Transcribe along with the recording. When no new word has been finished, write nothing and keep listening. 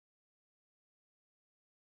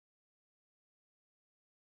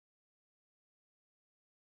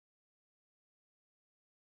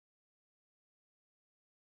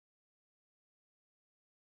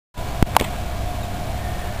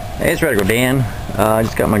Hey, it's Radical Dan. I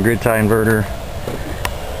just got my grid tie inverter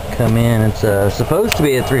come in. It's supposed to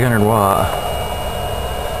be a 300 watt.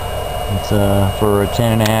 It's for a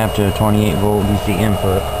 10.5 to 28 volt DC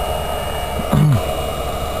input.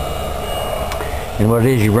 And what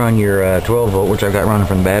it is, you run your 12 volt, which I've got running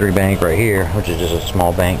from the battery bank right here, which is just a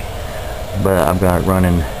small bank, but I've got it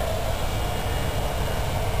running,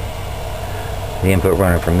 the input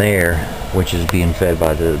running from there, which is being fed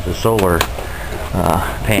by the solar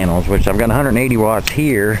panels, which I've got 180 watts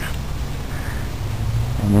here,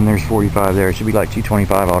 and then there's 45 there. It should be like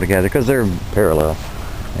 225 altogether because they're parallel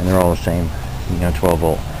and they're all the same, 12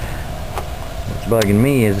 volt. What's bugging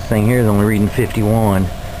me is this thing here is only reading 51.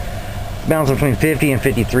 It's bouncing between 50 and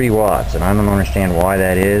 53 watts, and I don't understand why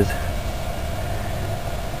that is,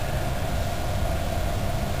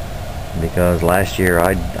 because last year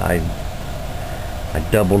I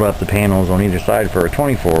doubled up the panels on either side for a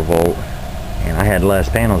 24 volt, and I had less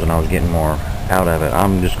panels and I was getting more out of it.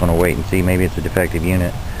 I'm just going to wait and see. Maybe it's a defective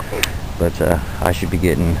unit, but I should be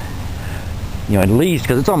getting, at least,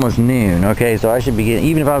 because it's almost noon, okay, so I should be getting,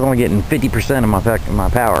 even if I was only getting 50% of my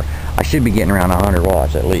power, I should be getting around 100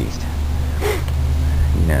 watts at least,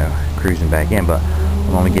 cruising back in. But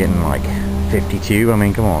I'm only getting like 52. I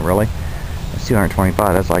mean, come on, really? That's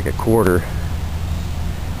 225. That's like a quarter.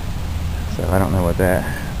 So I don't know what the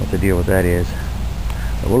deal with that is.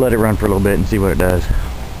 But we'll let it run for a little bit and see what it does.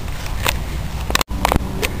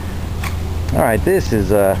 Alright, this is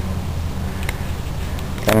kind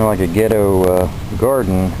of like a ghetto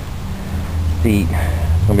garden seat.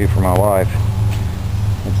 It's going to be for my wife.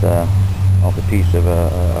 It's off a piece of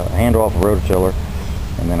a handle off a rototiller,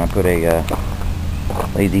 and then I put a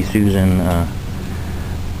Lazy Susan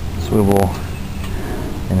swivel,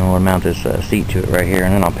 and then we'll mount this seat to it right here,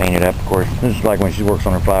 and then I'll paint it up, of course. This is like when she works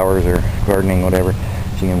on her flowers or gardening, whatever.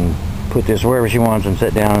 She can put this wherever she wants and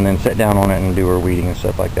sit down, and then sit down on it and do her weeding and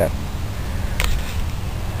stuff like that.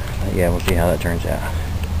 But yeah, we'll see how that turns out.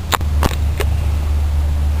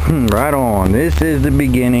 Right on. This is the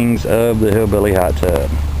beginnings of the hillbilly hot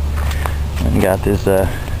tub. I got this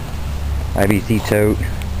IBC tote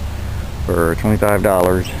for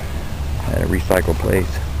 $25 at a recycle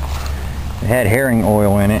place. It had herring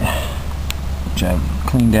oil in it, which I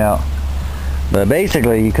cleaned out. But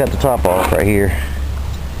basically, you cut the top off right here,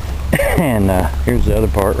 and here's the other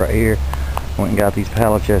part right here. Went and got these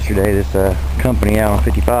pallets yesterday. This company out on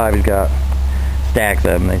 55 has got stacks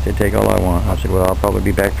of them. They said, take all I want. I said, well, I'll probably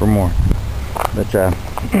be back for more. But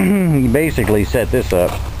you basically set this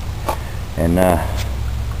up, and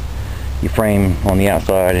you frame on the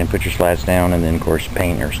outside and put your slats down, and then of course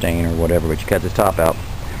paint or stain or whatever, but you cut the top out.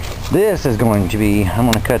 This is going to be, I'm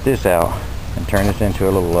going to cut this out and turn this into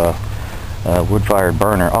a little wood-fired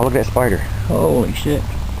burner. Oh, look at that spider. Holy shit.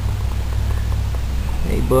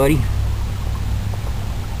 Hey, buddy.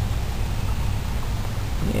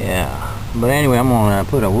 Yeah. But anyway, I'm going to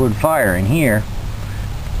put a wood fire in here.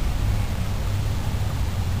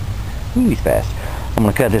 Ooh, he's fast. I'm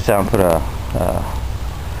going to cut this out and put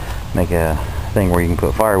make a thing where you can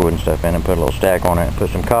put firewood and stuff in, and put a little stack on it, and put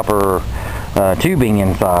some copper tubing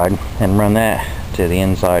inside, and run that to the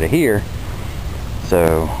inside of here.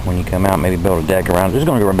 So when you come out, maybe build a deck around it. This is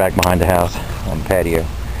going to go back behind the house on the patio.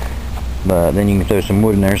 But then you can throw some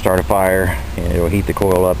wood in there, start a fire, and it'll heat the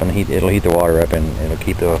coil up, and it'll heat the water up, and it'll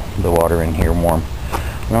keep the water in here warm.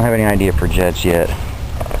 I don't have any idea for jets yet,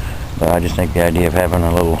 but I just think the idea of having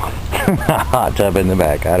a little hot tub in the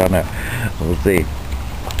back, I don't know. We'll see.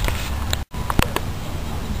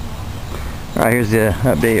 Alright, here's the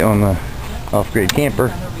update on the off-grid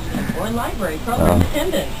camper. Library program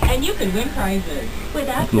attendance, and you can win prizes with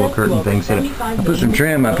little curtain thing set up. I put some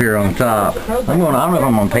trim up here on top. I don't know if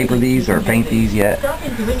I'm going to paper these or paint these yet.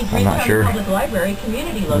 I'm not sure. Library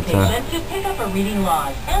community location to pick up a reading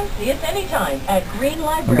log and see us anytime at Green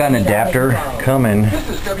Library. I've got an adapter coming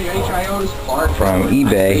from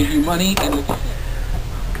eBay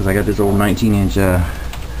because I got this old 19-inch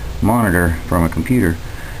monitor from a computer,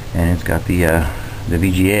 and it's got the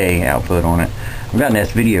VGA output on it. I've got an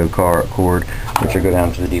S-video cord, which will go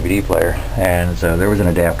down to the DVD player, and so there was an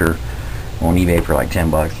adapter on eBay for like 10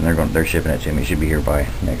 bucks, and they're shipping it to me. It should be here by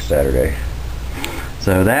next Saturday.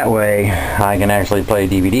 So that way I can actually play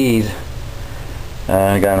DVDs.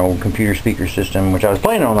 I got an old computer speaker system, which I was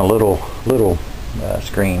playing on a little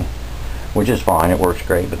screen, which is fine. It works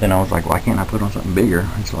great. But then I was like, why can't I put on something bigger?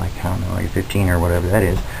 It's like, I don't know, like a 15 or whatever that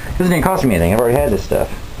is, because it didn't cost me anything. I've already had this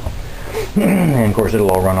stuff. And of course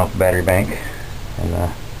it'll all run off the battery bank.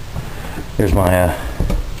 And there's my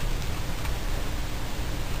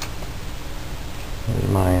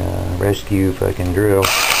rescue fucking drill.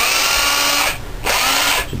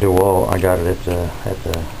 It's a DeWalt. I got it at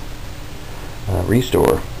the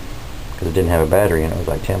Restore because it didn't have a battery in it. It was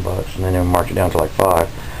like $10, and then they marked it down to like $5.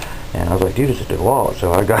 And I was like, dude, it's a DeWalt.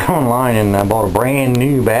 So I got online and I bought a brand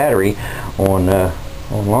new battery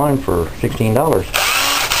online for $16.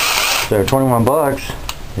 So 21 bucks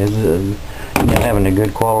is having a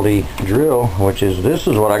good quality drill, which is, this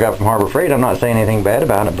is what I got from Harbor Freight. I'm not saying anything bad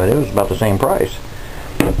about it, but it was about the same price.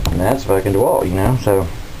 And that's fucking DeWalt, you know. So,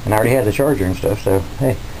 and I already had the charger and stuff. So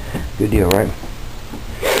hey, good deal, right?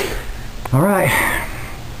 All right.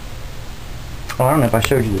 Well, I don't know if I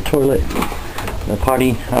showed you the toilet, the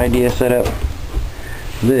potty idea set up.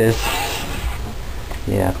 This,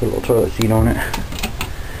 yeah, I put a little toilet seat on it,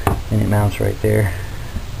 and it mounts right there.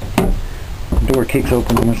 The door kicks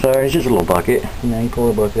open on the side. It's just a little bucket. You know, you pour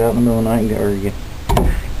a bucket out in the middle of the night, or you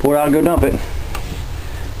pour it out and go dump it.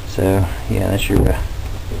 So yeah, that's your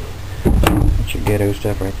ghetto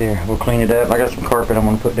stuff right there. We'll clean it up. I got some carpet I'm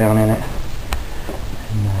gonna put down in it.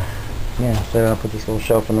 And, yeah, so I'll put this little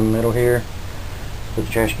shelf in the middle here. Put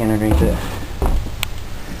the trash can underneath it.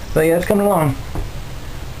 So yeah, it's coming along.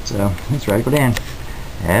 So that's Radical Dan.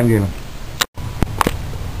 Have a good one.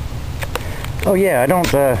 Oh yeah, I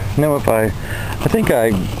don't know if I think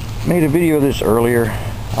I made a video of this earlier.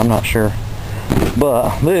 I'm not sure.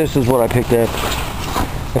 But this is what I picked up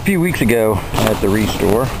a few weeks ago at the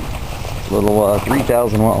Restore. Little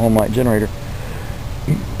 3,000 watt home light generator.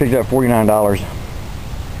 Picked up $49.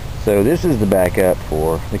 So this is the backup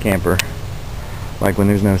for the camper. Like when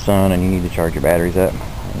there's no sun and you need to charge your batteries up.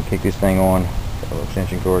 You kick this thing on, a little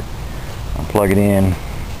extension cord, I'll plug it in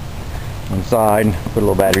on the side, put a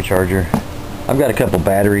little battery charger. I've got a couple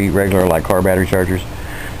regular like car battery chargers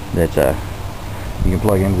that you can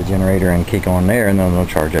plug into the generator and kick on there, and then they'll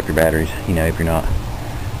charge up your batteries, you know, if you don't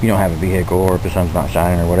have a vehicle or if the sun's not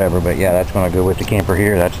shining or whatever. But yeah, that's going to go with the camper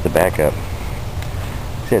here. That's the backup.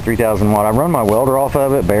 It's at 3,000 watt. I run my welder off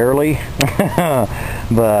of it barely,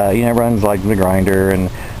 but you know, it runs like the grinder and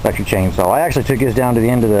electric chainsaw. I actually took this down to the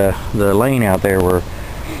end of the lane out there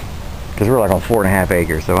because we're like on 4.5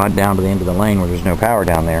 acres, so I'm down to the end of the lane where there's no power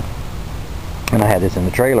down there. And I had this in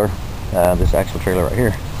the trailer, this actual trailer right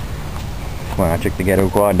here, when I took the ghetto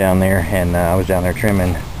quad down there, and I was down there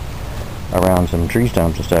trimming around some tree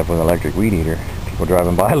stumps and stuff with an electric weed eater. People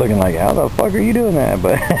driving by looking like, how the fuck are you doing that?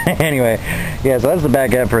 But anyway, yeah, so that's the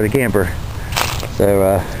backup for the camper.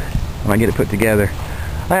 So when I get it put together,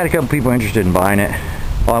 I had a couple people interested in buying it.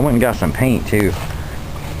 Well, I went and got some paint too.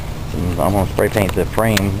 I'm gonna spray paint the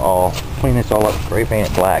frame, clean this all up, spray paint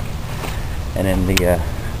it black, and then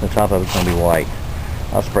the top of it's gonna be white.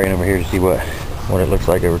 I'll spray it over here to see what it looks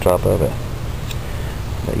like over top of it.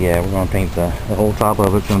 But yeah, we're gonna paint the whole top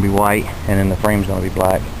of it's gonna be white, and then the frame's gonna be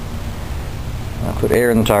black. I put air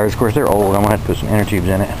in the tires. Of course, they're old. I'm gonna have to put some inner tubes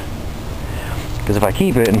in it, because if I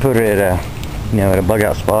keep it and put it at a bug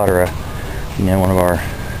out spot, or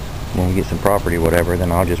when we get some property or whatever,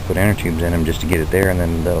 then I'll just put inner tubes in them just to get it there, and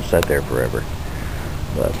then they'll sit there forever.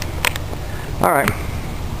 But all right,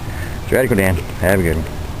 it's Radical Dan. Have a good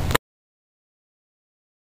one.